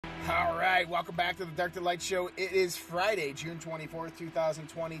All right, welcome back to the Dark to Light Show. It is Friday, June 24th,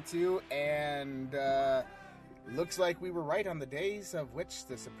 2022, and looks like we were right on the days of which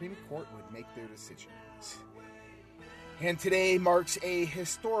the Supreme Court would make their decisions. And today marks a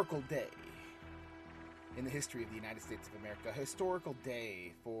historical day in the history of the United States of America, a historical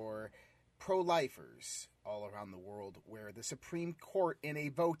day for pro-lifers all around the world, where the Supreme Court, in a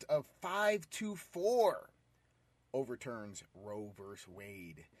vote of 5-4, overturns Roe v.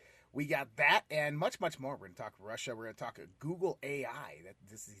 Wade. We got that and much, much more. We're going to talk Russia. We're going to talk Google AI.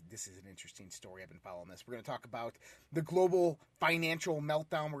 This is an interesting story. I've been following this. We're going to talk about the global financial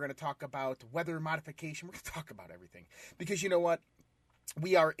meltdown. We're going to talk about weather modification. We're going to talk about everything. Because you know what?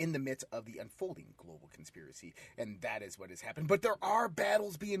 We are in the midst of the unfolding global conspiracy, and that is what has happened. But there are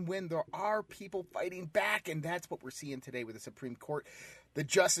battles being won. There are people fighting back, and that's what we're seeing today with the Supreme Court. The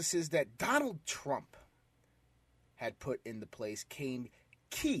justices that Donald Trump had put into place came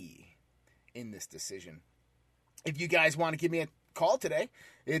key in this decision. If you guys want to give me a call today,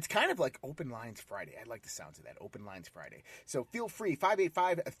 it's kind of like Open Lines Friday. I like the sounds of that, Open Lines Friday. So feel free,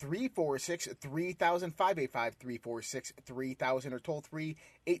 585-346-3000, 585-346-3000, or toll free,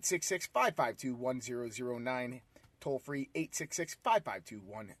 866-552-1009. Toll free,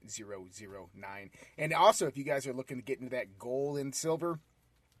 866-552-1009. And also, if you guys are looking to get into that gold and silver,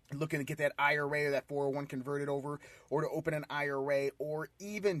 looking to get that IRA or that 401 converted over, or to open an IRA, or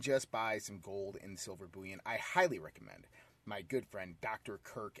even just buy some gold and silver bullion, I highly recommend my good friend Dr.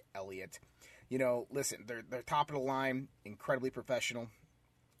 Kirk Elliott. You know, listen, they're top of the line, incredibly professional.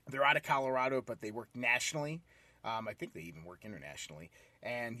 They're out of Colorado, but they work nationally. I think they even work internationally.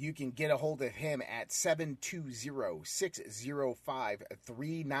 And you can get a hold of him at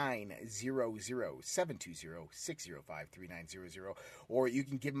 720-605-3900, 720-605-3900, or you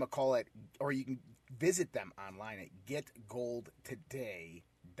can give them a call or you can visit them online at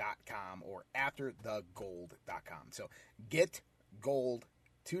getgoldtoday.com or afterthegold.com. So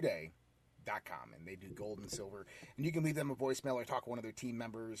getgoldtoday.com, and they do gold and silver, and you can leave them a voicemail or talk to one of their team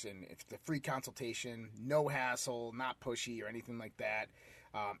members, and it's a free consultation, no hassle, not pushy or anything like that.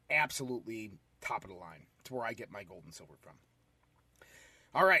 Absolutely top of the line. It's where I get my gold and silver from.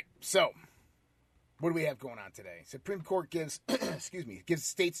 All right, so what do we have going on today? Supreme Court gives gives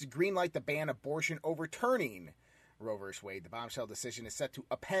states the green light to ban abortion, overturning Roe v. Wade. The bombshell decision is set to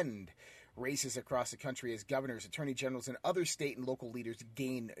upend races across the country as governors, attorney generals, and other state and local leaders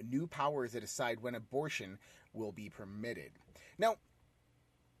gain new powers to decide when abortion will be permitted. Now,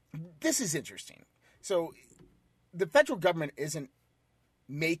 this is interesting. So, the federal government isn't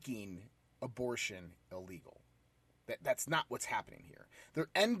making abortion illegal. That's not what's happening here. They're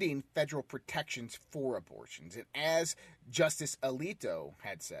ending federal protections for abortions. And as Justice Alito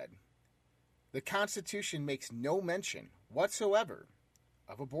had said, the Constitution makes no mention whatsoever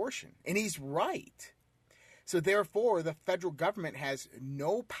of abortion. And he's right. So therefore, the federal government has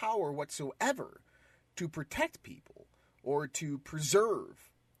no power whatsoever to protect people or to preserve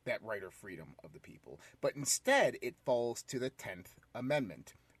that right or freedom of the people. But instead, it falls to the 10th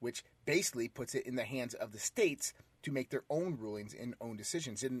Amendment, which basically puts it in the hands of the states to make their own rulings and own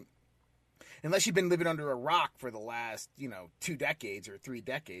decisions. And unless you've been living under a rock for the last, 2 decades or 3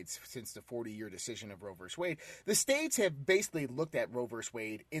 decades since the 40-year decision of Roe v. Wade, the states have basically looked at Roe v.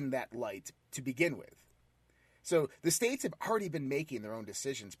 Wade in that light to begin with. So the states have already been making their own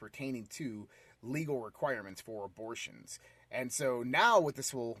decisions pertaining to legal requirements for abortions. And so now what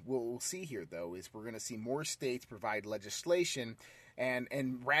we'll see here, though, is we're going to see more states provide legislation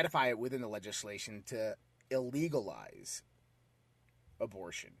and ratify it within the legislation to illegalize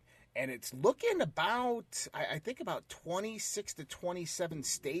abortion. And it's looking about, I think about 26 to 27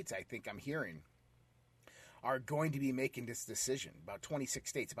 states, I think I'm hearing, are going to be making this decision. About 26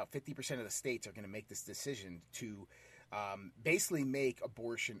 states, about 50% of the states are going to make this decision to basically make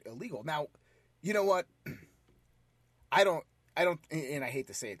abortion illegal. Now, you know what? I don't, and I hate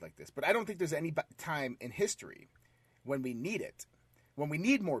to say it like this, but I don't think there's any time in history when we need it, when we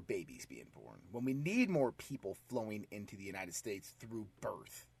need more babies being born, when we need more people flowing into the United States through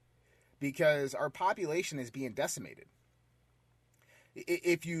birth, because our population is being decimated.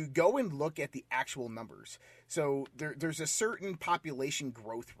 If you go and look at the actual numbers, so there's a certain population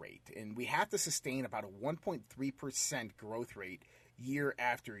growth rate, and we have to sustain about a 1.3% growth rate year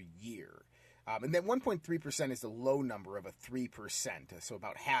after year. And that 1.3% is the low number of a 3%, so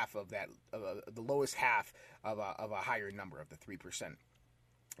about half of that, the lowest half of a higher number of the 3%.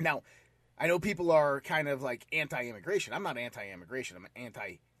 Now, I know people are kind of like anti-immigration. I'm not anti-immigration. I'm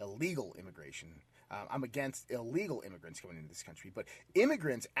anti-illegal immigration. I'm against illegal immigrants coming into this country. But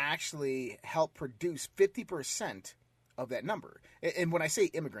immigrants actually help produce 50% of that number. And when I say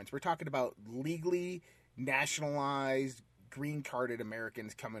immigrants, we're talking about legally nationalized, green carded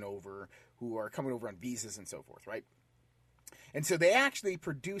Americans coming over who are coming over on visas and so forth, right? And so they actually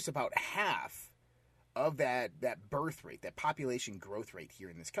produce about half of that birth rate, that population growth rate here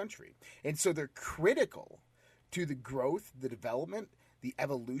in this country. And so they're critical to the growth, the development, the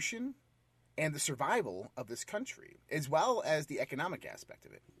evolution, and the survival of this country, as well as the economic aspect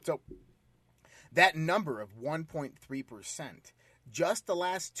of it. So that number of 1.3%, just the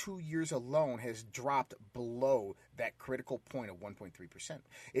last 2 years alone, has dropped below that critical point of 1.3%.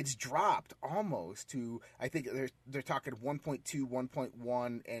 It's dropped almost to, I think they're talking 1.2,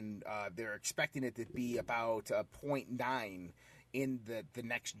 1.1, and they're expecting it to be about 0.9 in the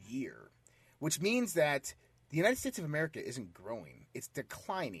next year, which means that the United States of America isn't growing. It's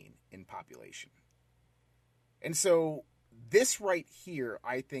declining in population. And so this right here,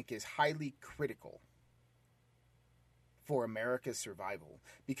 I think, is highly critical for America's survival,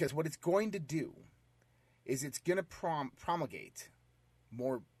 because what it's going to do is it's going to promulgate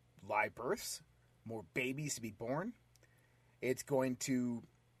more live births, more babies to be born. It's going to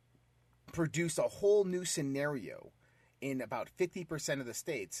produce a whole new scenario in about 50% of the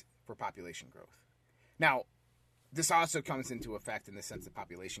states for population growth. Now, this also comes into effect in the sense of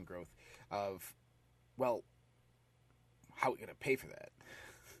population growth of, well, how are we going to pay for that?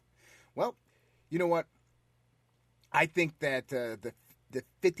 Well, you know what? I think that the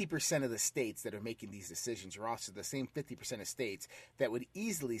 50% of the states that are making these decisions are also the same 50% of states that would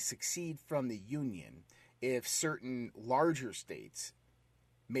easily succeed from the union if certain larger states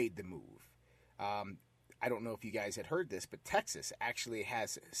made the move. I don't know if you guys had heard this, but Texas actually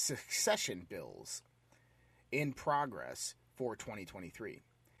has succession bills in progress for 2023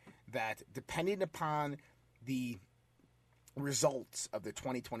 that, depending upon the results of the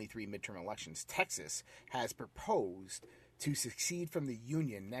 2023 midterm elections, Texas has proposed to succeed from the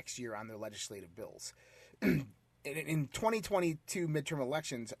union next year on their legislative bills. In 2022 midterm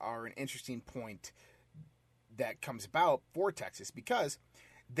elections are an interesting point that comes about for Texas, because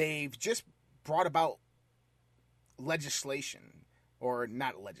they've just brought about legislation, or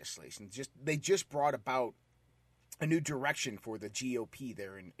not legislation, they just brought about a new direction for the GOP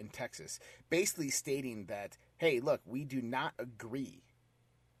there in Texas, basically stating that, hey, look, we do not agree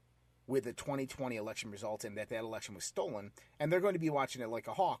with the 2020 election results and that election was stolen, and they're going to be watching it like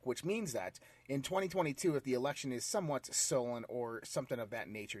a hawk, which means that in 2022, if the election is somewhat stolen or something of that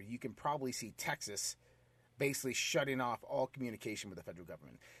nature, you can probably see Texas basically shutting off all communication with the federal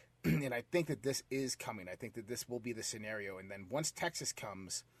government. And I think that this is coming. I think that this will be the scenario. And then once Texas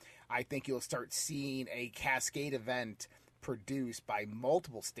comes, I think you'll start seeing a cascade event produced by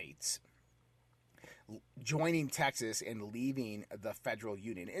multiple states joining Texas and leaving the federal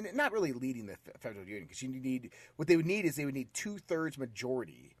union. And not really leading the federal union, because what they would need is 2/3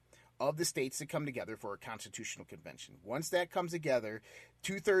 majority of the states to come together for a constitutional convention. Once that comes together,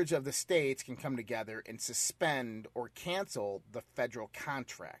 2/3 of the states can come together and suspend or cancel the federal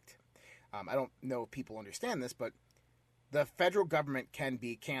contract. I don't know if people understand this, but the federal government can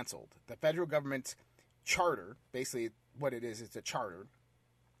be canceled. The federal government's charter, basically what it is, it's a charter,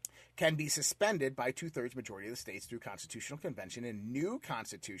 can be suspended by 2/3 majority of the states through constitutional convention, and new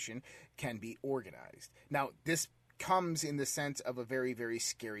constitution can be organized. Now, this comes in the sense of a very, very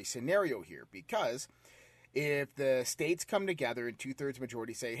scary scenario here, because if the states come together and 2/3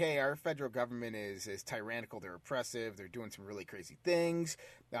 majority say, hey, our federal government is tyrannical, they're oppressive, they're doing some really crazy things,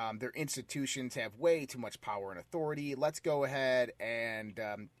 their institutions have way too much power and authority, let's go ahead and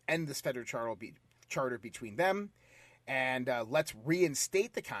end this federal charter between them, and let's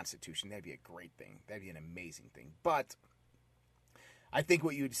reinstate the Constitution. That'd be a great thing. That'd be an amazing thing. But I think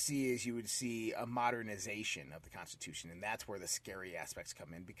what you would see a modernization of the Constitution, and that's where the scary aspects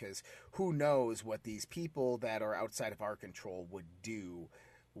come in, because who knows what these people that are outside of our control would do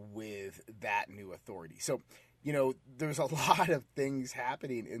with that new authority. So, there's a lot of things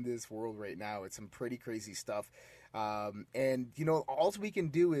happening in this world right now. It's some pretty crazy stuff. And all we can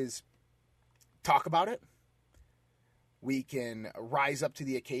do is talk about it. We can rise up to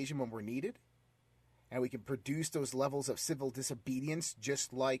the occasion when we're needed. And we can produce those levels of civil disobedience,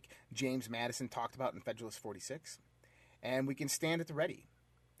 just like James Madison talked about in Federalist 46. And we can stand at the ready,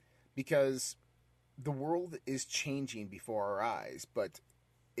 because the world is changing before our eyes, but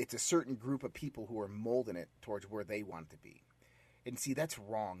it's a certain group of people who are molding it towards where they want to be. And see, that's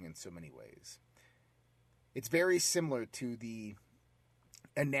wrong in so many ways. It's very similar to the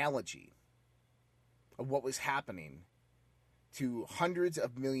analogy of what was happening to hundreds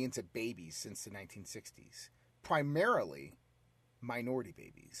of millions of babies since the 1960s, primarily minority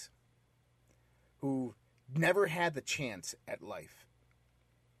babies, who never had the chance at life.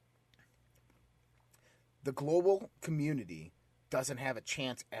 The global community doesn't have a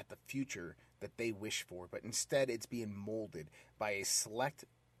chance at the future that they wish for, but instead it's being molded by a select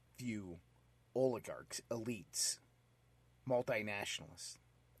few oligarchs, elites, multinationalists,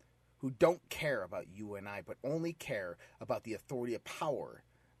 who don't care about you and I, but only care about the authority of power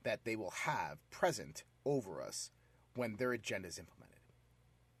that they will have present over us when their agenda is implemented.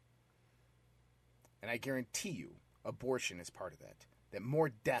 And I guarantee you, abortion is part of that. That more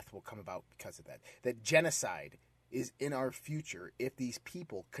death will come about because of that. That genocide is in our future if these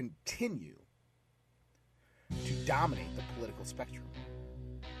people continue to dominate the political spectrum.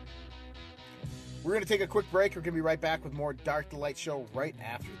 We're going to take a quick break. We're going to be right back with more Dark to Light Show right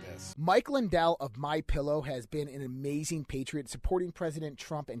after this. Mike Lindell of MyPillow has been an amazing patriot, supporting President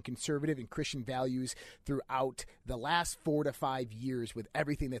Trump and conservative and Christian values throughout the last 4 to 5 years with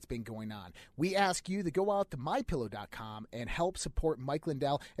everything that's been going on. We ask you to go out to MyPillow.com and help support Mike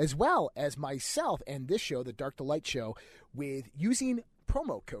Lindell, as well as myself and this show, the Dark to Light Show, with using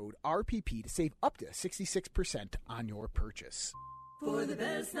promo code RPP to save up to 66% on your purchase. For the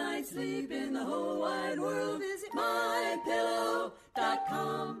best night's sleep in the whole wide world, visit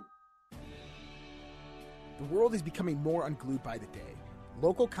MyPillow.com. The world is becoming more unglued by the day.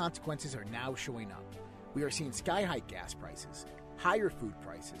 Local consequences are now showing up. We are seeing sky-high gas prices, higher food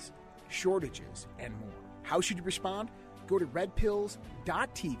prices, shortages, and more. How should you respond? Go to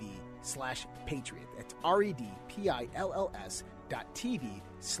redpills.tv/patriot. That's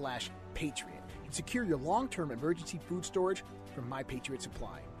redpills.tv/patriot. And secure your long-term emergency food storage from My Patriot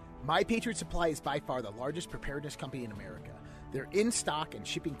Supply. My Patriot Supply is by far the largest preparedness company in America. They're in stock and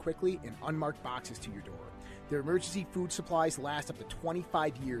shipping quickly in unmarked boxes to your door. Their emergency food supplies last up to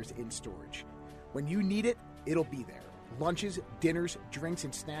 25 years in storage. When you need it, it'll be there. Lunches, dinners, drinks,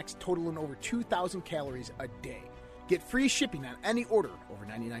 and snacks totaling over 2,000 calories a day. Get free shipping on any order over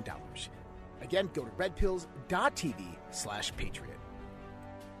 $99. Again, go to redpills.tv/patriot.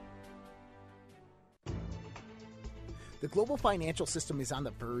 The global financial system is on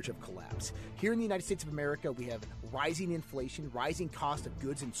the verge of collapse. Here in the United States of America, we have rising inflation, rising cost of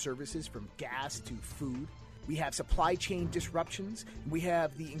goods and services from gas to food. We have supply chain disruptions. We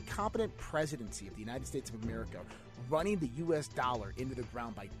have the incompetent presidency of the United States of America running the U.S. dollar into the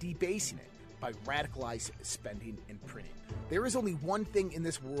ground by debasing it, by radicalized spending and printing. There is only one thing in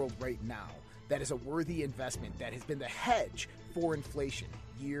this world right now that is a worthy investment that has been the hedge for inflation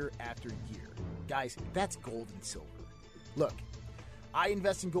year after year. Guys, that's gold and silver. Look, I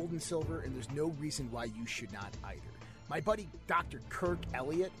invest in gold and silver, and there's no reason why you should not either. My buddy Dr. Kirk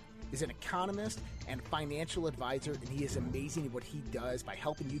Elliott is an economist and financial advisor, and he is amazing at what he does by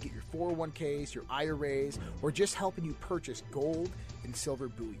helping you get your 401ks, your IRAs, or just helping you purchase gold and silver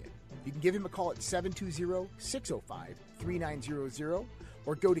bullion. You can give him a call at 720-605-3900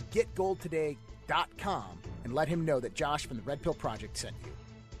 or go to getgoldtoday.com and let him know that Josh from the Red Pill Project sent you.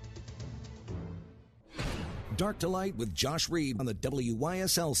 Dark to Light with Josh Reed on the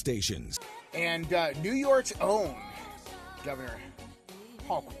WYSL stations. And New York's own Governor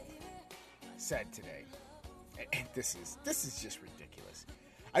Hochul said today, and this is just ridiculous.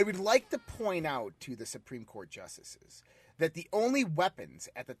 I would like to point out to the Supreme Court justices that the only weapons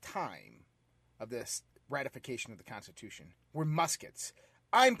at the time of this ratification of the Constitution were muskets.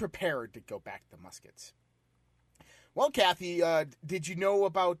 I'm prepared to go back to muskets. Well, Kathy, did you know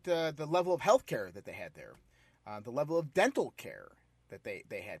about the level of health care that they had there? The level of dental care that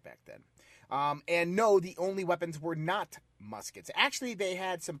they had back then. And no, the only weapons were not muskets. Actually, they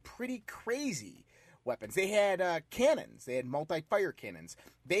had some pretty crazy weapons. They had cannons. They had multi-fire cannons.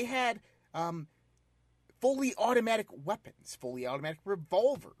 They had fully automatic weapons, fully automatic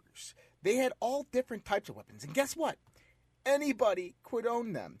revolvers. They had all different types of weapons. And guess what? Anybody could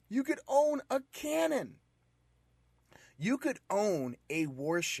own them. You could own a cannon. You could own a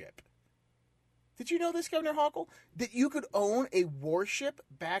warship. Did you know this, Governor Hochul? That you could own a warship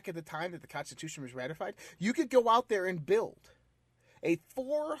back at the time that the Constitution was ratified? You could go out there and build a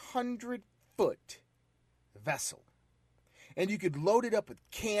 400-foot vessel. And you could load it up with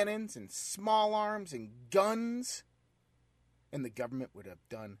cannons and small arms and guns. And the government would have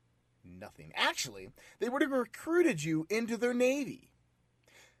done nothing. Actually, they would have recruited you into their navy.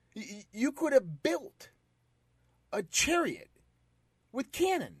 You could have built a chariot with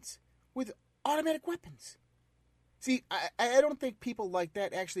cannons, with automatic weapons. See, I don't think people like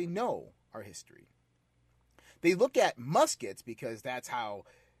that actually know our history. They look at muskets because that's how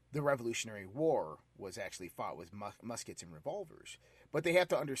the Revolutionary War was actually fought, was muskets and revolvers. But they have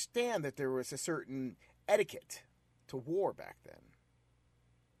to understand that there was a certain etiquette to war back then.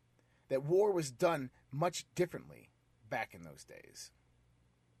 that war was done much differently back in those days.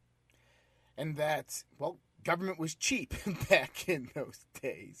 And that, well, government was cheap back in those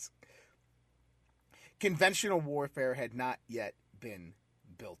days. Conventional warfare had not yet been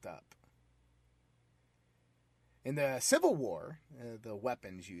built up. In the Civil War, the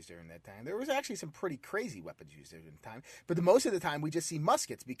weapons used during that time, there was actually some pretty crazy weapons used during the time. But most of the time, we just see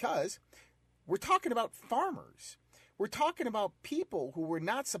muskets because we're talking about farmers. We're talking about people who were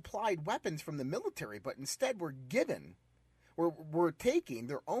not supplied weapons from the military, but instead were given or were taking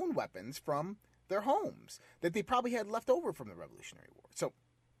their own weapons from their homes that they probably had left over from the Revolutionary War. So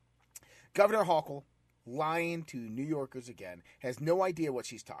Governor Hochul, lying to New Yorkers again, has no idea what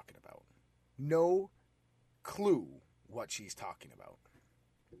she's talking about. No clue what she's talking about.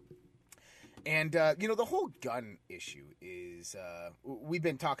 And, the whole gun issue is, we've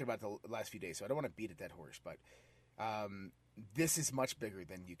been talking about the last few days, so I don't want to beat a dead horse, but this is much bigger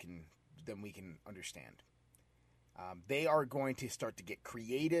than we can understand. They are going to start to get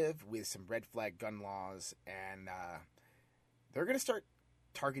creative with some red flag gun laws, and they're going to start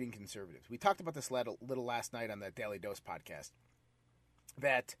targeting conservatives. We talked about this a little last night on the Daily Dose podcast,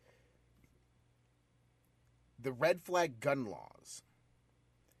 that the red flag gun laws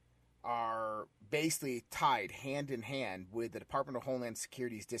are basically tied hand in hand with the Department of Homeland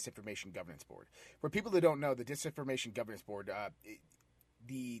Security's Disinformation Governance Board. For people that don't know, the Disinformation Governance Board,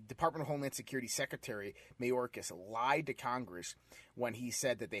 the Department of Homeland Security Secretary Mayorkas lied to Congress when he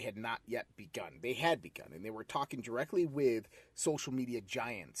said that they had not yet begun. They had begun, and they were talking directly with social media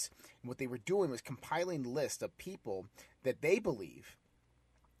giants. And what they were doing was compiling lists of people that they believe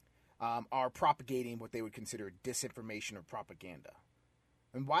are propagating what they would consider disinformation or propaganda.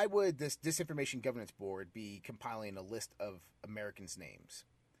 And why would this Disinformation Governance Board be compiling a list of Americans' names?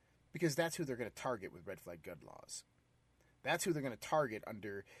 Because that's who they're going to target with red flag gun laws. That's who they're going to target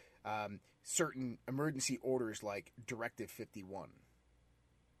under certain emergency orders like Directive 51,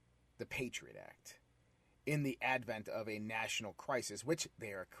 the Patriot Act, in the advent of a national crisis, which they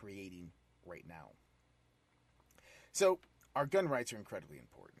are creating right now. So our gun rights are incredibly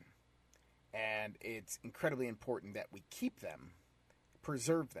important. And it's incredibly important that we keep them,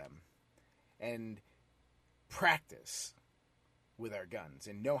 preserve them, and practice with our guns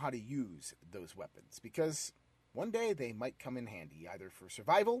and know how to use those weapons, because one day they might come in handy, either for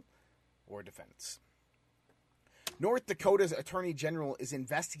survival or defense. North Dakota's Attorney General is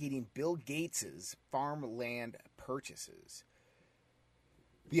investigating Bill Gates' farmland purchases.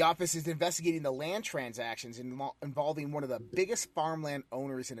 The office is investigating the land transactions involving one of the biggest farmland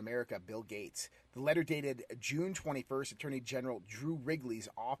owners in America, Bill Gates. The letter dated June 21st, Attorney General Drew Wrigley's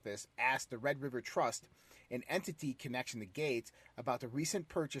office asked the Red River Trust, an entity connection to Gates, about the recent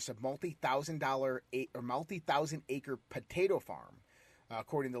purchase of multi-thousand acre potato farm.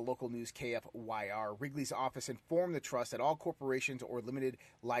 According to local news KFYR, Wrigley's office informed the trust that all corporations or limited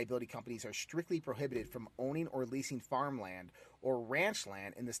liability companies are strictly prohibited from owning or leasing farmland or ranch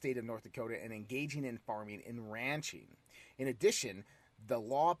land in the state of North Dakota and engaging in farming and ranching. In addition, the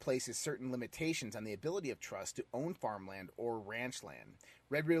law places certain limitations on the ability of trusts to own farmland or ranch land.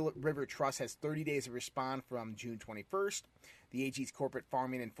 Red River Trust has 30 days to respond from June 21st. The AG's Corporate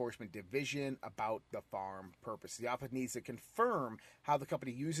Farming Enforcement Division about the farm purpose. The office needs to confirm how the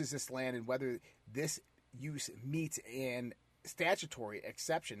company uses this land and whether this use meets an statutory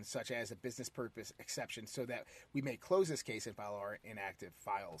exception, such as a business purpose exception, so that we may close this case and file our inactive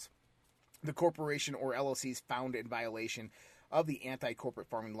files. The corporation or LLCs found in violation of the anti-corporate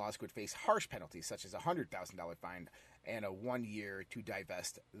farming laws could face harsh penalties, such as a $100,000 fine and a 1 year to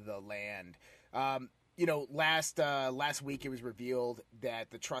divest the land. Last week it was revealed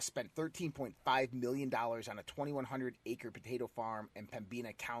that the trust spent $13.5 million on a 2,100 acre potato farm in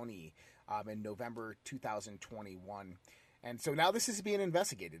Pembina County in November 2021. And so now this is being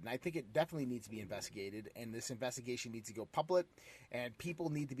investigated, and I think it definitely needs to be investigated, and this investigation needs to go public, and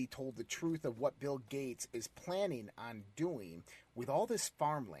people need to be told the truth of what Bill Gates is planning on doing with all this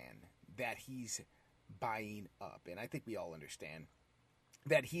farmland that he's buying up. And I think we all understand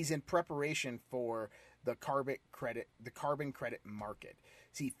that he's in preparation for the carbon credit market.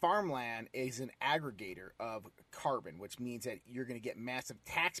 See, farmland is an aggregator of carbon, which means that you're going to get massive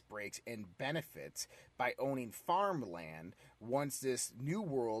tax breaks and benefits by owning farmland once this new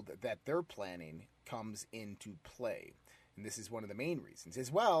world that they're planning comes into play. And this is one of the main reasons,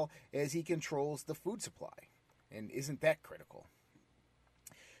 as well as he controls the food supply. And isn't that critical?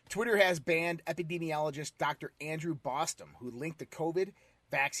 Twitter has banned epidemiologist Dr. Andrew Bostom, who linked the COVID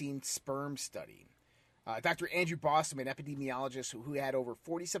vaccine sperm study. Dr. Andrew Bostom, an epidemiologist who had over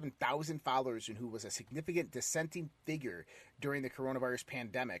 47,000 followers and who was a significant dissenting figure during the coronavirus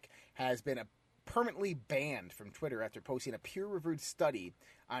pandemic, has been permanently banned from Twitter after posting a peer-reviewed study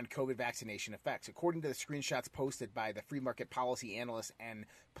on COVID vaccination effects. According to the screenshots posted by the free market policy analyst and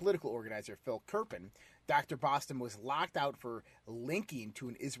political organizer Phil Kerpen, Dr. Bostom was locked out for linking to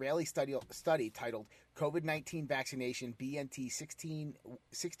an Israeli study titled COVID-19 Vaccination BNT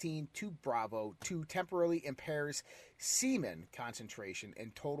 16-2 Bravo 2 temporarily impairs semen concentration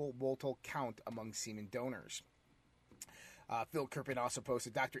and total motile count among semen donors. Phil Kerpen also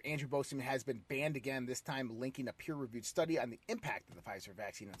posted, Dr. Andrew Bostom has been banned again, this time linking a peer-reviewed study on the impact of the Pfizer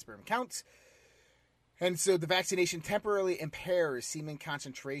vaccine on sperm counts. And so the vaccination temporarily impairs semen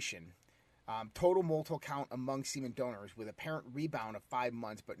concentration, total motile count among semen donors with apparent rebound of 5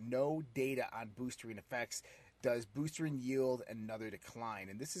 months, but no data on boostering effects. Does boostering yield another decline?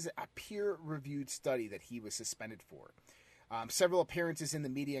 And this is a peer-reviewed study that he was suspended for. Several appearances in the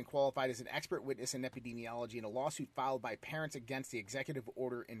media and qualified as an expert witness in epidemiology in a lawsuit filed by parents against the executive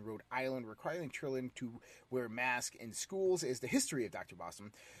order in Rhode Island requiring children to wear masks in schools is the history of Dr.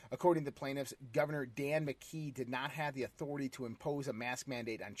 Bostom. According to plaintiffs, Governor Dan McKee did not have the authority to impose a mask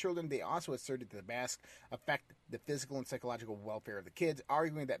mandate on children. They also asserted that the masks affect the physical and psychological welfare of the kids,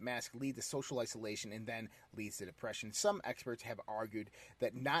 arguing that masks lead to social isolation and then leads to depression. Some experts have argued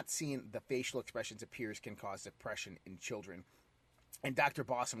that not seeing the facial expressions of peers can cause depression in children. And Dr.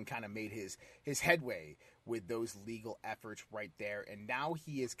 Bostom kind of made his headway with those legal efforts right there. And now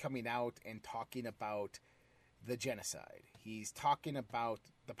he is coming out and talking about the genocide. He's talking about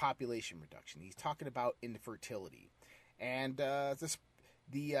the population reduction. He's talking about infertility. And the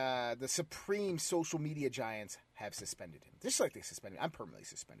supreme social media giants have suspended him. Just like they suspended. I'm permanently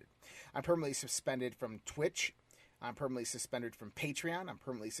suspended. I'm permanently suspended from Twitch. I'm permanently suspended from Patreon. I'm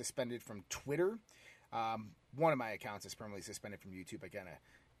permanently suspended from Twitter. One of my accounts is permanently suspended from YouTube. I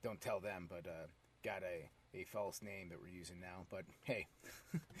don't tell them, but got a false name that we're using now. But hey,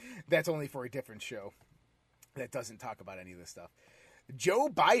 that's only for a different show that doesn't talk about any of this stuff. Joe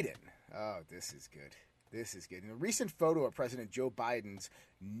Biden. Oh, this is good. This is good. And a recent photo of President Joe Biden's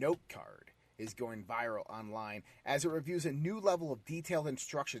note card is going viral online as it reviews a new level of detailed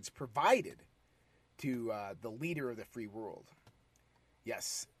instructions provided to the leader of the free world.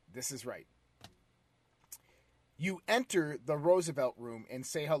 Yes, this is right. You enter the Roosevelt Room and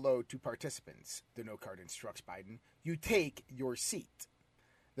say hello to participants, the note card instructs Biden. You take your seat.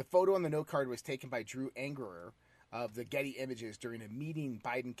 The photo on the note card was taken by Drew Angerer of the Getty Images during a meeting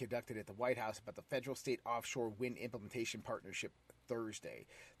Biden conducted at the White House about the Federal State Offshore Wind Implementation Partnership Thursday.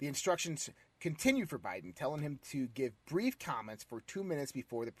 The instructions continue for Biden, telling him to give brief comments for 2 minutes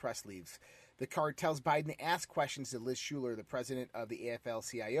before the press leaves. The card tells Biden to ask questions to Liz Shuler, the president of the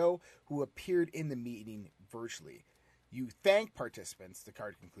AFL-CIO, who appeared in the meeting virtually. You thank participants, the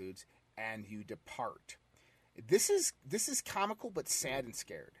card concludes, and you depart. This is comical but sad and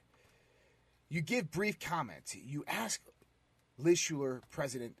scared. You give brief comments. You ask Liz Shuler,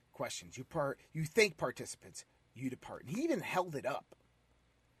 president, questions. You thank participants. You depart. And he even held it up.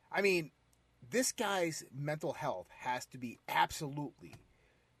 I mean, this guy's mental health has to be absolutely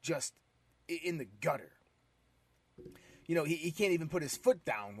just in the gutter. You know, he can't even put his foot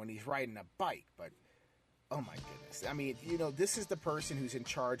down when he's riding a bike, but oh my goodness. I mean, you know, this is the person who's in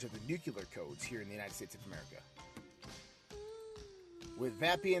charge of the nuclear codes here in the United States of America. With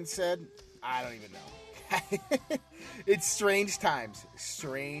that being said, I don't even know. It's strange times.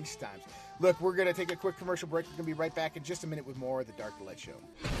 Strange times. Look, we're going to take a quick commercial break. We're going to be right back in just a minute with more of the Dark to Light Show.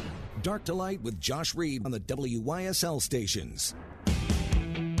 Dark to Light with Josh Reed on the WYSL stations.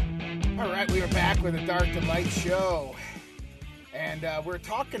 All right, we are back with the Dark to Light Show. And we're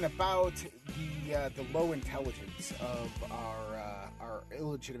talking about the low intelligence of our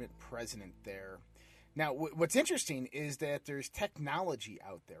illegitimate president there. Now, what's interesting is that there's technology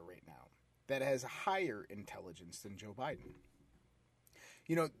out there right now that has higher intelligence than Joe Biden.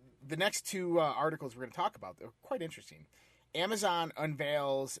 You know, the next two articles we're going to talk about, they're quite interesting. Amazon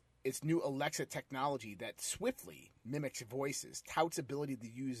unveils its new Alexa technology that swiftly mimics voices, touts ability to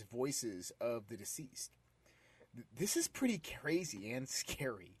use voices of the deceased. This is pretty crazy and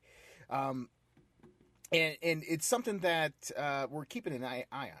scary. And it's something that we're keeping an eye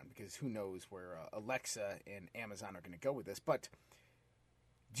on because who knows where Alexa and Amazon are going to go with this. But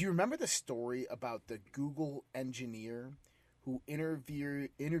do you remember the story about the Google engineer who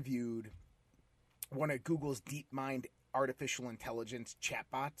interviewed one of Google's DeepMind artificial intelligence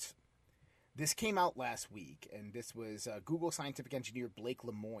chatbots? This came out last week, and this was Google scientific engineer Blake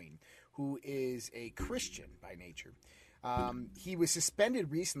Lemoine, who is a Christian by nature. He was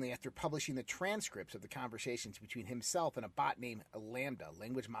suspended recently after publishing the transcripts of the conversations between himself and a bot named Lambda,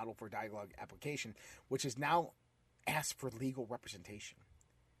 language model for dialogue application, which has now asked for legal representation.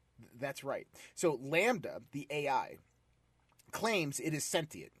 That's right. So Lambda, the AI, claims it is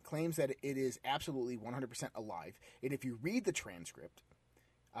sentient, claims that it is absolutely 100% alive. And if you read the transcript,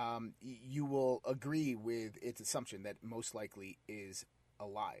 you will agree with its assumption that most likely is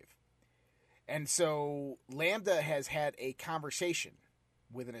alive. And so Lambda has had a conversation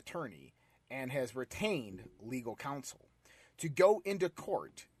with an attorney and has retained legal counsel to go into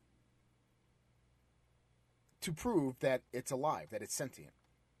court to prove that it's alive, that it's sentient.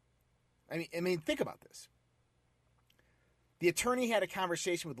 I mean, think about this. The attorney had a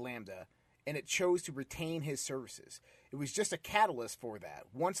conversation with Lambda, and it chose to retain his services. It was just a catalyst for that.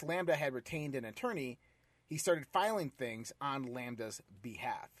 Once Lambda had retained an attorney, he started filing things on Lambda's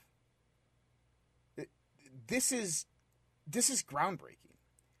behalf. This is groundbreaking.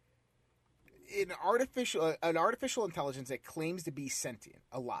 An artificial intelligence that claims to be sentient,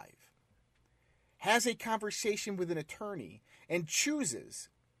 alive, has a conversation with an attorney and chooses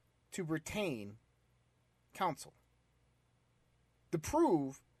to retain counsel to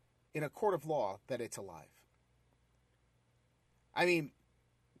prove in a court of law that it's alive. I mean,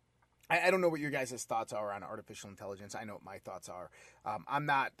 I don't know what your guys' thoughts are on artificial intelligence. I know what my thoughts are. I'm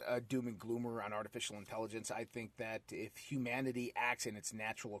not a doom and gloomer on artificial intelligence. I think that if humanity acts in its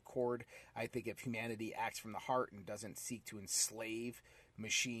natural accord, I think if humanity acts from the heart and doesn't seek to enslave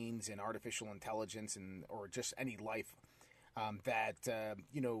machines and artificial intelligence or just any life,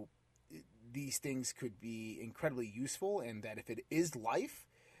 these things could be incredibly useful, and that if it is life,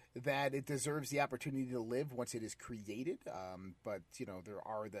 that it deserves the opportunity to live once it is created. But there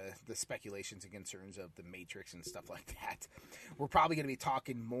are the speculations and concerns of the Matrix and stuff like that. We're probably going to be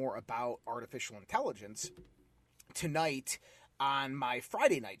talking more about artificial intelligence tonight on my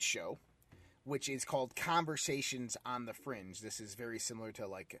Friday night show, which is called Conversations on the Fringe. This is very similar to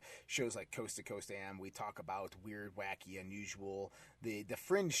like shows like Coast to Coast AM. We talk about weird, wacky, unusual, the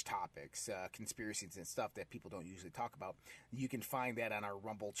fringe topics, conspiracies and stuff that people don't usually talk about. You can find that on our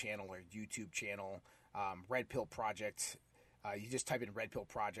Rumble channel or YouTube channel, Red Pill Project. You just type in Red Pill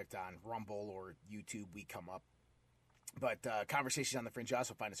Project on Rumble or YouTube, we come up. But Conversations on the Fringe, you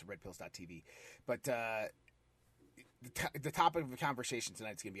also find us at redpills.tv. But the topic of the conversation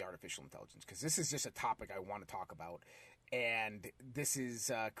tonight is going to be artificial intelligence, because this is just a topic I want to talk about. And this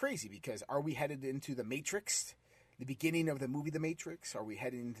is crazy, because are we headed into the Matrix, the beginning of the movie The Matrix? Are we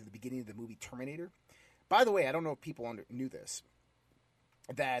headed into the beginning of the movie Terminator? By the way, I don't know if people knew this,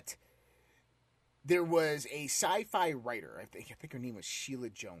 that there was a sci-fi writer, I think her name was Sheila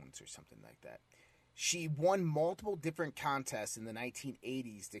Jones or something like that. She won multiple different contests in the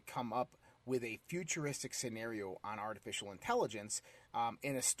 1980s to come up with a futuristic scenario on artificial intelligence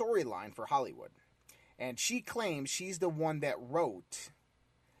in a storyline for Hollywood. And she claims she's the one that wrote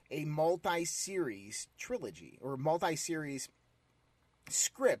a multi-series trilogy, or multi-series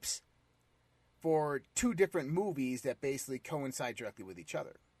scripts for two different movies that basically coincide directly with each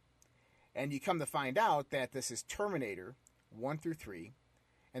other. And you come to find out that this is Terminator 1 through 3,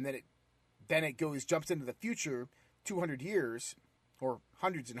 and then it jumps into the future 200 years, or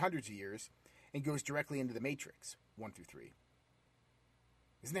hundreds and hundreds of years, and goes directly into the Matrix 1 through 3.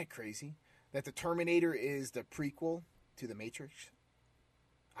 Isn't that crazy? That the Terminator is the prequel to the Matrix?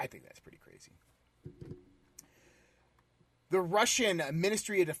 I think that's pretty crazy. The Russian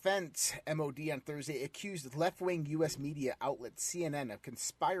Ministry of Defense, MOD, on Thursday accused left-wing U.S. media outlet CNN of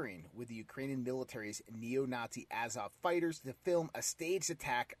conspiring with the Ukrainian military's neo-Nazi Azov fighters to film a staged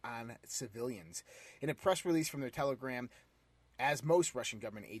attack on civilians. In a press release from their Telegram, as most Russian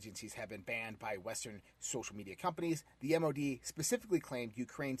government agencies have been banned by Western social media companies, the MOD specifically claimed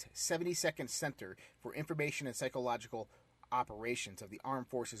Ukraine's 72nd Center for Information and Psychological Operations of the Armed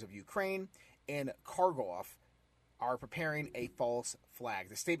Forces of Ukraine in Kharkov are preparing a false flag.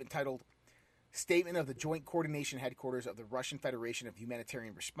 The statement, titled Statement of the Joint Coordination Headquarters of the Russian Federation of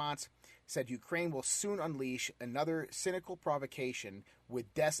Humanitarian Response, said Ukraine will soon unleash another cynical provocation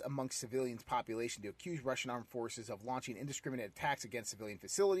with deaths amongst civilians' population to accuse Russian armed forces of launching indiscriminate attacks against civilian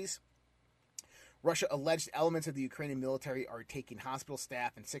facilities. Russia alleged elements of the Ukrainian military are taking hospital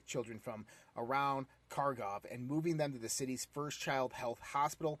staff and sick children from around Kharkov and moving them to the city's first child health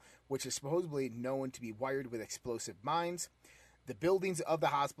hospital, which is supposedly known to be wired with explosive mines. The buildings of the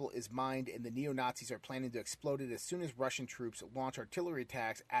hospital is mined, and the neo-Nazis are planning to explode it as soon as Russian troops launch artillery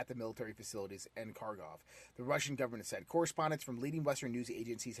attacks at the military facilities in Kharkov. The Russian government said correspondents from leading Western news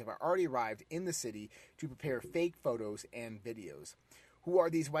agencies have already arrived in the city to prepare fake photos and videos. Who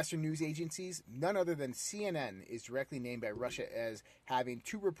are these Western news agencies? None other than CNN is directly named by Russia as having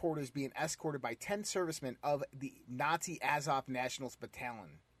 2 reporters being escorted by 10 servicemen of the Nazi Azov Nationals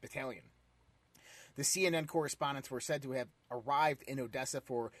Battalion. The CNN correspondents were said to have arrived in Odessa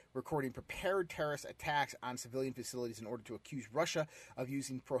for recording prepared terrorist attacks on civilian facilities in order to accuse Russia of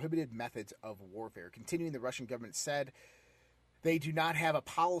using prohibited methods of warfare. Continuing, the Russian government said they do not have a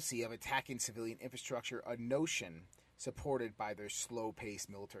policy of attacking civilian infrastructure, a notion supported by their slow-paced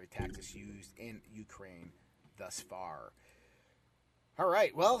military tactics used in Ukraine thus far. All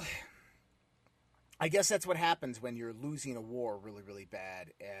right, well, I guess that's what happens when you're losing a war really, really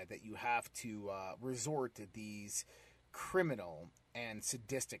bad, that you have to resort to these criminal and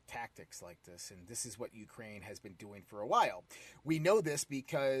sadistic tactics like this, and this is what Ukraine has been doing for a while. We know this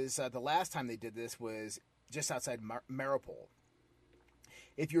because the last time they did this was just outside Mariupol.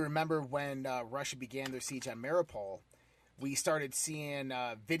 If you remember when Russia began their siege on Mariupol, we started seeing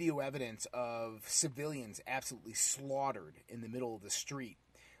video evidence of civilians absolutely slaughtered in the middle of the street,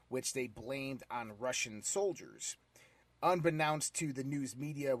 which they blamed on Russian soldiers. Unbeknownst to the news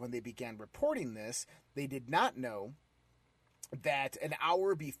media when they began reporting this, they did not know that an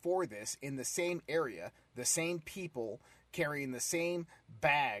hour before this, in the same area, the same people carrying the same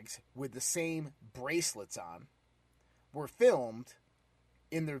bags with the same bracelets on were filmed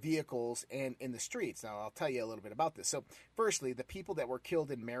in their vehicles and in the streets. Now, I'll tell you a little bit about this. So, firstly, the people that were killed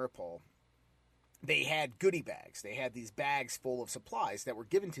in Mariupol, they had goodie bags. They had these bags full of supplies that were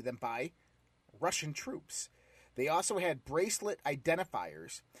given to them by Russian troops. They also had bracelet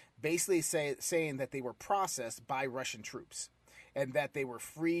identifiers, basically saying that they were processed by Russian troops and that they were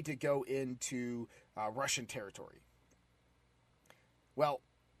free to go into Russian territory. Well,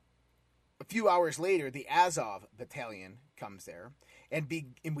 a few hours later, the Azov battalion comes there, and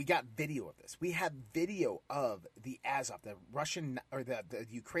we got video of this. We have video of the Azov, the Russian or the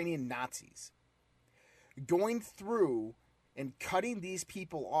Ukrainian Nazis, going through and cutting these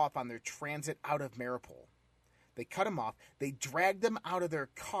people off on their transit out of Mariupol. They cut them off. They drag them out of their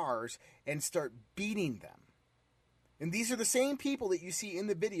cars and start beating them. And these are the same people that you see in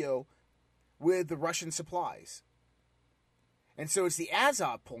the video with the Russian supplies. And so it's the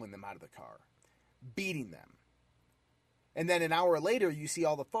Azov pulling them out of the car, beating them. And then an hour later, you see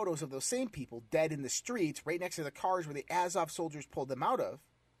all the photos of those same people dead in the streets right next to the cars where the Azov soldiers pulled them out of,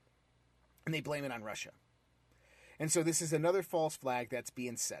 and they blame it on Russia. And so this is another false flag that's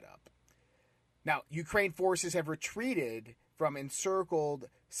being set up. Now, Ukraine forces have retreated from encircled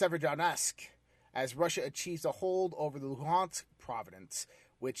Severodonetsk as Russia achieves a hold over the Luhansk province,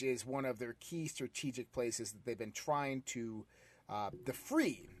 which is one of their key strategic places that they've been trying to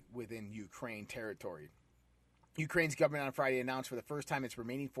free within Ukraine territory. Ukraine's government on Friday announced for the first time its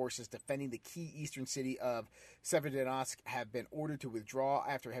remaining forces defending the key eastern city of Severodonetsk have been ordered to withdraw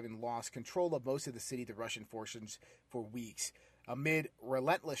after having lost control of most of the city to Russian forces for weeks, amid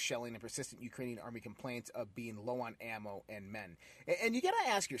relentless shelling and persistent Ukrainian army complaints of being low on ammo and men. And you got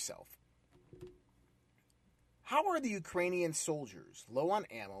to ask yourself, how are the Ukrainian soldiers low on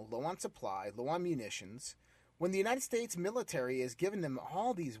ammo, low on supply, low on munitions, when the United States military has given them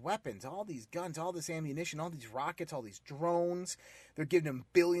all these weapons, all these guns, all this ammunition, all these rockets, all these drones? They're giving them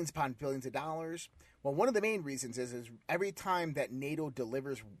billions upon billions of dollars. Well, one of the main reasons is every time that NATO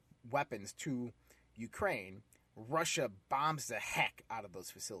delivers weapons to Ukraine, Russia bombs the heck out of those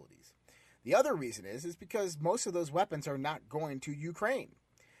facilities. The other reason is because most of those weapons are not going to Ukraine.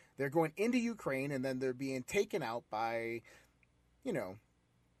 They're going into Ukraine, and then they're being taken out by,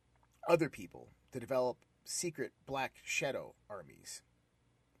 other people to develop secret black shadow armies.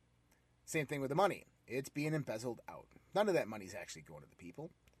 Same thing with the money. It's being embezzled out. None of that money's actually going to the people.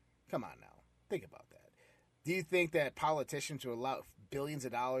 Come on now. Think about that. Do you think that politicians would allow billions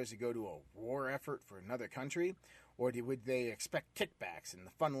of dollars to go to a war effort for another country? Or would they expect kickbacks and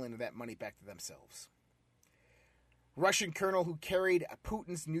the funneling of that money back to themselves? Russian colonel who carried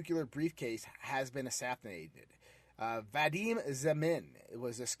Putin's nuclear briefcase has been assassinated. Vadim Zemin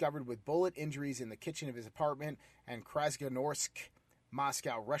was discovered with bullet injuries in the kitchen of his apartment in Krasnoyarsk,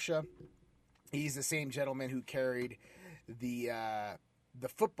 Moscow, Russia. He's the same gentleman who carried the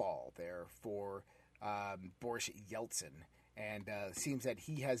football there for Boris Yeltsin, and seems that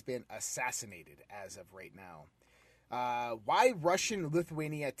he has been assassinated as of right now. Why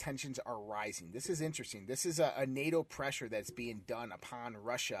Russian-Lithuania tensions are rising. This is interesting. This is a NATO pressure that's being done upon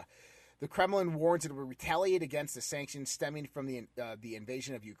Russia. The Kremlin warns it will retaliate against the sanctions stemming from the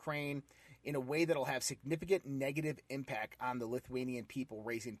invasion of Ukraine in a way that will have significant negative impact on the Lithuanian people,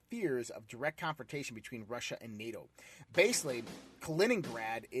 raising fears of direct confrontation between Russia and NATO. Basically,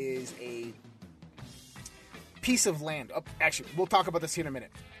 Kaliningrad is piece of land. Oh, actually, we'll talk about this here in a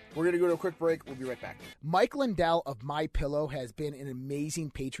minute. We're going to go to a quick break. We'll be right back. Mike Lindell of MyPillow has been an amazing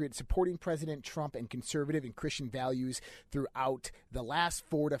patriot, supporting President Trump and conservative and Christian values throughout the last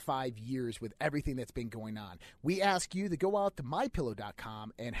 4 to 5 years with everything that's been going on. We ask you to go out to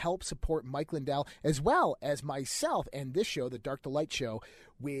MyPillow.com and help support Mike Lindell as well as myself and this show, the Dark to Light Show,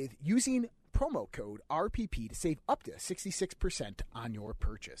 with using promo code RPP to save up to 66% on your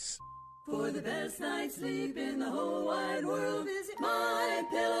purchase. For the best night's sleep in the whole wide world, visit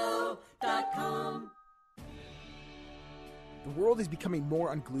MyPillow.com. The world is becoming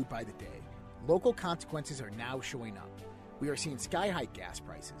more unglued by the day. Local consequences are now showing up. We are seeing sky-high gas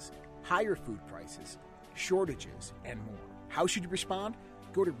prices, higher food prices, shortages, and more. How should you respond?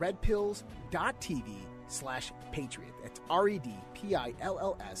 Go to redpills.tv/patriot. That's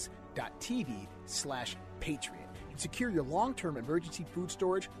redpills.tv/patriot. And secure your long-term emergency food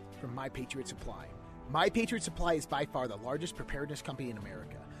storage from My Patriot Supply. My Patriot Supply is by far the largest preparedness company in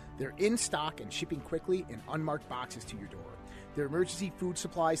America. They're in stock and shipping quickly in unmarked boxes to your door. Their emergency food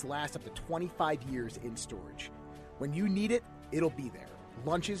supplies last up to 25 years in storage. When you need it, it'll be there.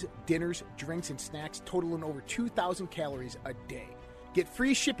 Lunches, dinners, drinks, and snacks totaling over 2,000 calories a day. Get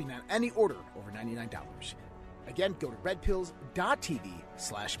free shipping on any order over $99. Again, go to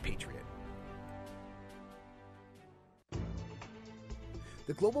redpills.tv/patriot.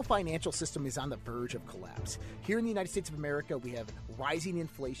 The global financial system is on the verge of collapse. Here in the United States of America, we have rising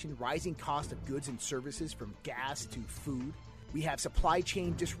inflation, rising cost of goods and services from gas to food. We have supply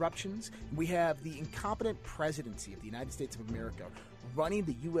chain disruptions. We have the incompetent presidency of the United States of America running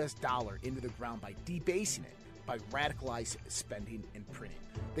the U.S. dollar into the ground by debasing it, by radicalized spending and printing.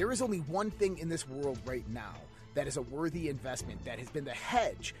 There is only one thing in this world right now that is a worthy investment that has been the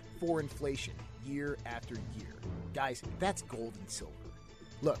hedge for inflation year after year. Guys, that's gold and silver.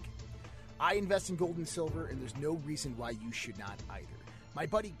 Look, I invest in gold and silver, and there's no reason why you should not either. My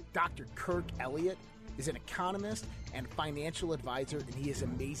buddy Dr. Kirk Elliott is an economist and financial advisor, and he is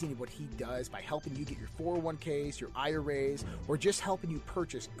amazing at what he does by helping you get your 401ks, your IRAs, or just helping you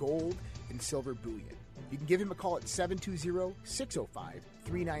purchase gold and silver bullion. You can give him a call at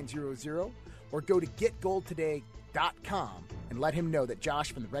 720-605-3900 or go to getgoldtoday.com and let him know that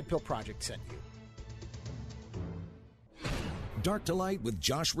Josh from the Red Pill Project sent you. Dark to Light with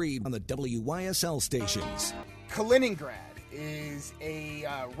Josh Reed on the WYSL stations. Kaliningrad is a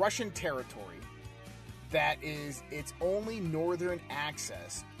Russian territory that is its only northern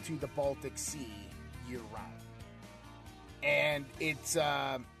access to the Baltic Sea year-round. And it's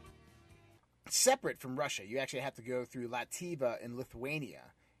separate from Russia. You actually have to go through Latvia and Lithuania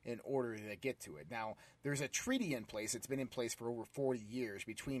in order to get to it. Now, there's a treaty in place. It's been in place for over 40 years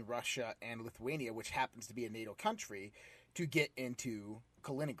between Russia and Lithuania, which happens to be a NATO country, to get into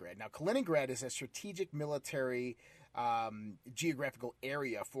Kaliningrad. Now, Kaliningrad is a strategic military geographical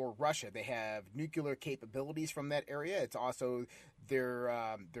area for Russia. They have nuclear capabilities from that area. It's also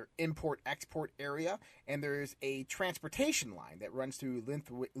their import-export area, and there's a transportation line that runs through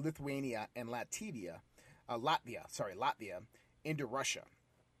Lithuania and Latvia into Russia.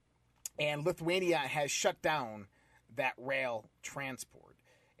 And Lithuania has shut down that rail transport.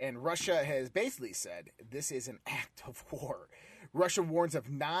 And Russia has basically said this is an act of war. Russia warns of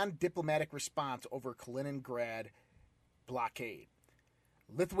non-diplomatic response over Kaliningrad blockade.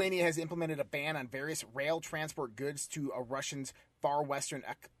 Lithuania has implemented a ban on various rail transport goods to a Russian's far western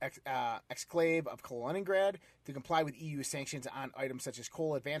exclave of Kaliningrad to comply with EU sanctions on items such as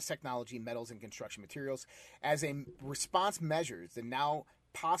coal, advanced technology, metals, and construction materials. As a response measures, the now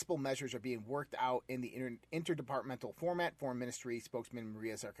possible measures are being worked out in the interdepartmental format. Foreign Ministry spokesman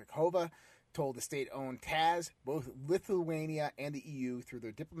Maria Zakharova told the state-owned TASS both Lithuania and the EU, through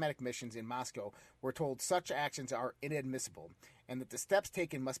their diplomatic missions in Moscow, were told such actions are inadmissible and that the steps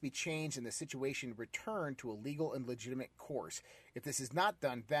taken must be changed and the situation returned to a legal and legitimate course. If this is not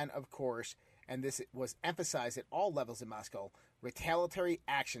done, then, of course, and this was emphasized at all levels in Moscow, retaliatory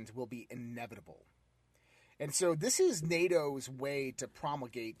actions will be inevitable. And so this is NATO's way to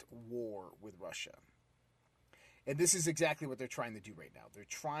promulgate war with Russia. And this is exactly what they're trying to do right now. They're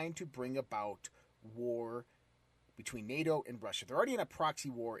trying to bring about war between NATO and Russia. They're already in a proxy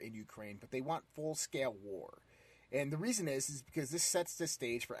war in Ukraine, but they want full-scale war. And the reason is because this sets the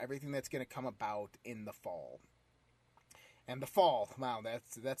stage for everything that's going to come about in the fall. And the fall, wow,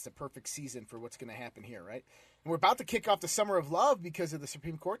 that's the perfect season for what's going to happen here, right? And we're about to kick off the Summer of Love because of the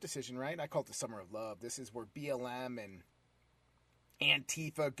Supreme Court decision, right? I call it the Summer of Love. This is where BLM and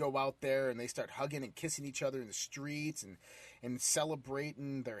Antifa go out there and they start hugging and kissing each other in the streets and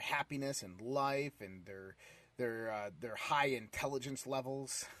celebrating their happiness and life and their high intelligence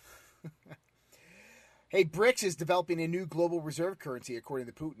levels. Hey, BRICS is developing a new global reserve currency, according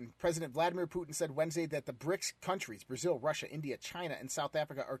to Putin. President Vladimir Putin said Wednesday that the BRICS countries, Brazil, Russia, India, China, and South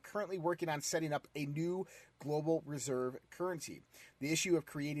Africa, are currently working on setting up a new global reserve currency. The issue of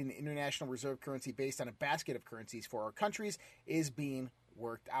creating an international reserve currency based on a basket of currencies for our countries is being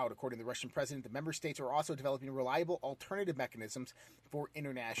worked out. According to the Russian president, the member states are also developing reliable alternative mechanisms for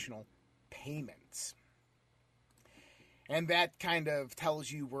international payments. And that kind of tells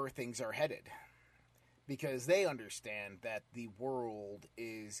you where things are headed, because they understand that the world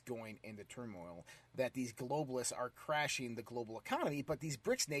is going into turmoil, that these globalists are crashing the global economy, but these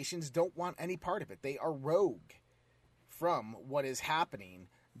BRICS nations don't want any part of it. They are rogue from what is happening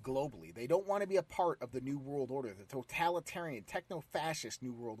globally. They don't want to be a part of the New World Order, the totalitarian, techno-fascist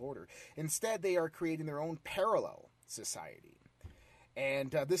New World Order. Instead, they are creating their own parallel society.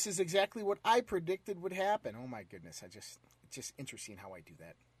 And this is exactly what I predicted would happen. Oh my goodness, it's just interesting how I do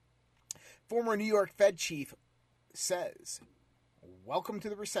that. Former New York Fed chief says, welcome to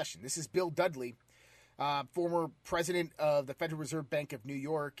the recession. This is Bill Dudley, former president of the Federal Reserve Bank of New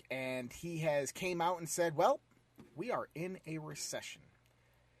York, and he has came out and said, well, we are in a recession.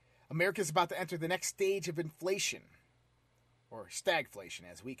 America is about to enter the next stage of inflation, or stagflation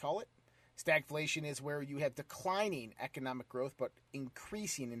as we call it. Stagflation is where you have declining economic growth but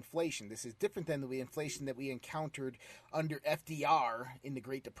increasing inflation. This is different than the inflation that we encountered under FDR in the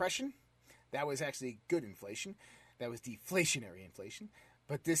Great Depression. That was actually good inflation. That was deflationary inflation.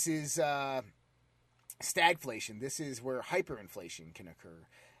 But this is stagflation. This is where hyperinflation can occur.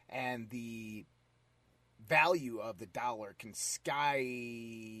 And the value of the dollar can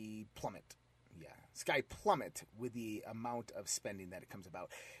sky plummet with the amount of spending that it comes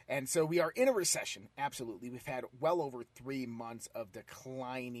about. And so we are in a recession, absolutely. We've had well over 3 months of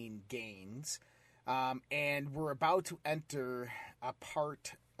declining gains. And we're about to enter a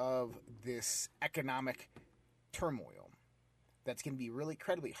part of this economic turmoil that's going to be really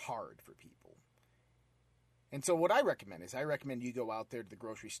incredibly hard for people. And so what I recommend is you go out there to the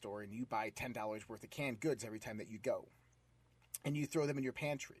grocery store and you buy $10 worth of canned goods every time that you go. And you throw them in your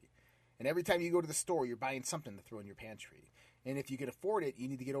pantry. And every time you go to the store, you're buying something to throw in your pantry. And if you can afford it, you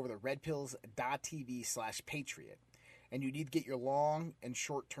need to get over to redpills.tv/patriot. And you need to get your long and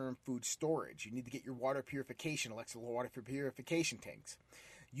short-term food storage. You need to get your water purification, Alexa water purification tanks.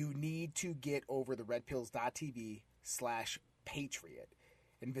 You need to get over to redpills.tv/patriot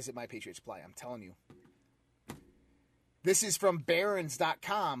and visit My Patriot Supply. I'm telling you. This is from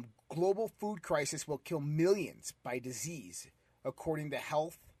Barron's.com. Global food crisis will kill millions by disease, according to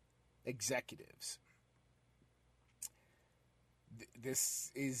health executives.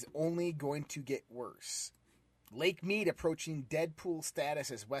 This is only going to get worse. Lake Mead approaching dead pool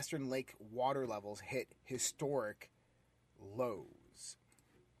status as Western Lake water levels hit historic lows.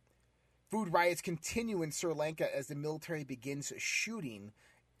 Food riots continue in Sri Lanka as the military begins shooting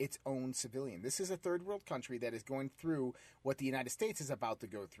its own civilian. This is a third world country that is going through what the United States is about to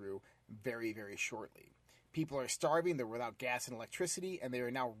go through very, very shortly. People are starving, they're without gas and electricity, and they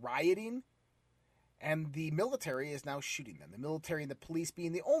are now rioting, and the military is now shooting them. The military and the police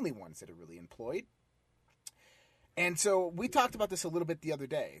being the only ones that are really employed. And so we talked about this a little bit the other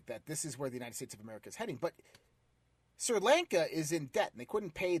day, that this is where the United States of America is heading. But Sri Lanka is in debt, and they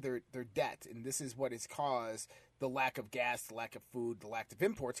couldn't pay their debt, and this is what has caused the lack of gas, the lack of food, the lack of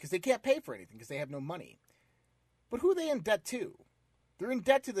imports, because they can't pay for anything because they have no money. But who are they in debt to? They're in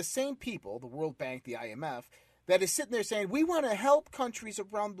debt to the same people, the World Bank, the IMF, that is sitting there saying, we want to help countries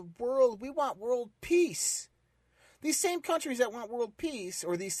around the world. We want world peace. These same countries that want world peace,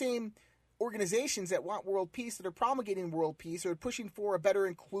 or these same organizations that want world peace, that are promulgating world peace, or pushing for a better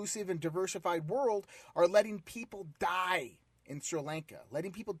inclusive and diversified world, are letting people die in Sri Lanka,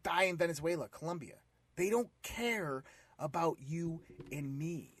 letting people die in Venezuela, Colombia. They don't care about you and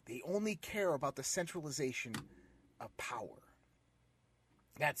me. They only care about the centralization of power.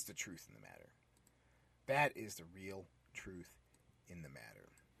 That's the truth in the matter. That is the real truth in the matter.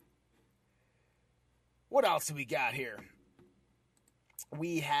 What else do we got here?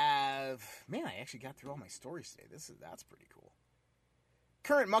 We have... Man, I actually got through all my stories today. That's pretty cool.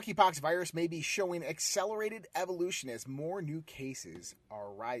 Current monkeypox virus may be showing accelerated evolution as more new cases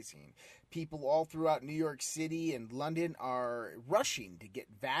are rising. People all throughout New York City and London are rushing to get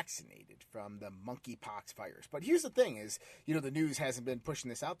vaccinated from the monkeypox virus. But here's the thing is, the news hasn't been pushing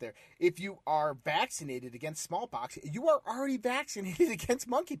this out there. If you are vaccinated against smallpox, you are already vaccinated against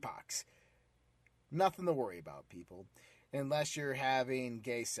monkeypox. Nothing to worry about, people. Unless you're having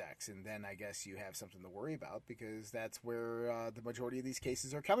gay sex, and then I guess you have something to worry about, because that's where the majority of these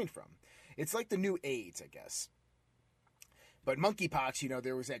cases are coming from. It's like the new AIDS, I guess. But monkeypox,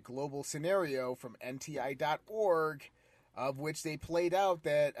 there was that global scenario from NTI.org of which they played out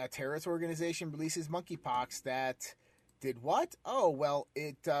that a terrorist organization releases monkeypox that did what? Oh, well,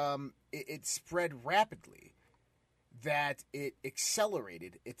 it spread rapidly, that it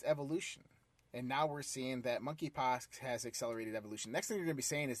accelerated its evolution. And now we're seeing that monkeypox has accelerated evolution. Next thing you're going to be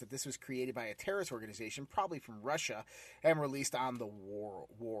saying is that this was created by a terrorist organization, probably from Russia, and released on the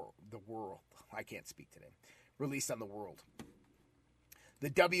world. I can't speak today. Released on the world.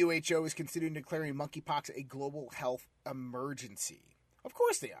 The WHO is considering declaring monkeypox a global health emergency. Of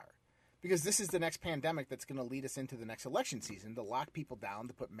course they are. Because this is the next pandemic that's going to lead us into the next election season, to lock people down,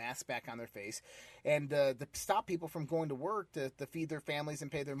 to put masks back on their face, and to stop people from going to work to feed their families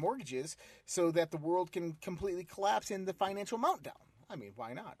and pay their mortgages so that the world can completely collapse in the financial meltdown. I mean,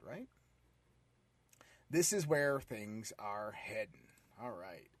 why not, right? This is where things are heading. All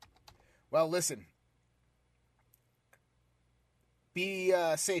right. Well, listen. Be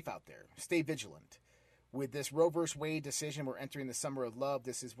safe out there. Stay vigilant. With this Roe v. Wade decision, we're entering the summer of love.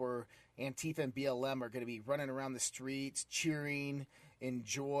 This is where Antifa and BLM are going to be running around the streets, cheering in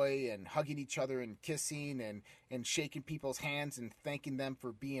joy and hugging each other and kissing and shaking people's hands and thanking them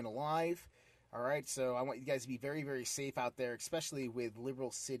for being alive. All right, so I want you guys to be very, very safe out there, especially with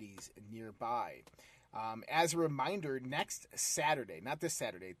liberal cities nearby. As a reminder, next Saturday, not this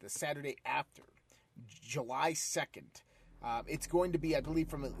Saturday, the Saturday after, July 2nd, it's going to be, I believe,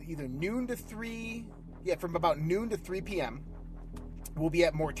 from either noon to 3... Yeah, from about noon to 3 p.m., we'll be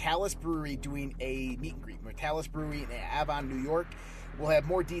at Mortalis Brewery doing a meet and greet. Mortalis Brewery in Avon, New York. We'll have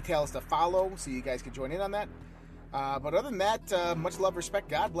more details to follow, so you guys can join in on that. But other than that, much love, respect.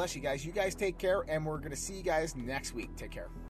 God bless you guys. You guys take care, and we're going to see you guys next week. Take care.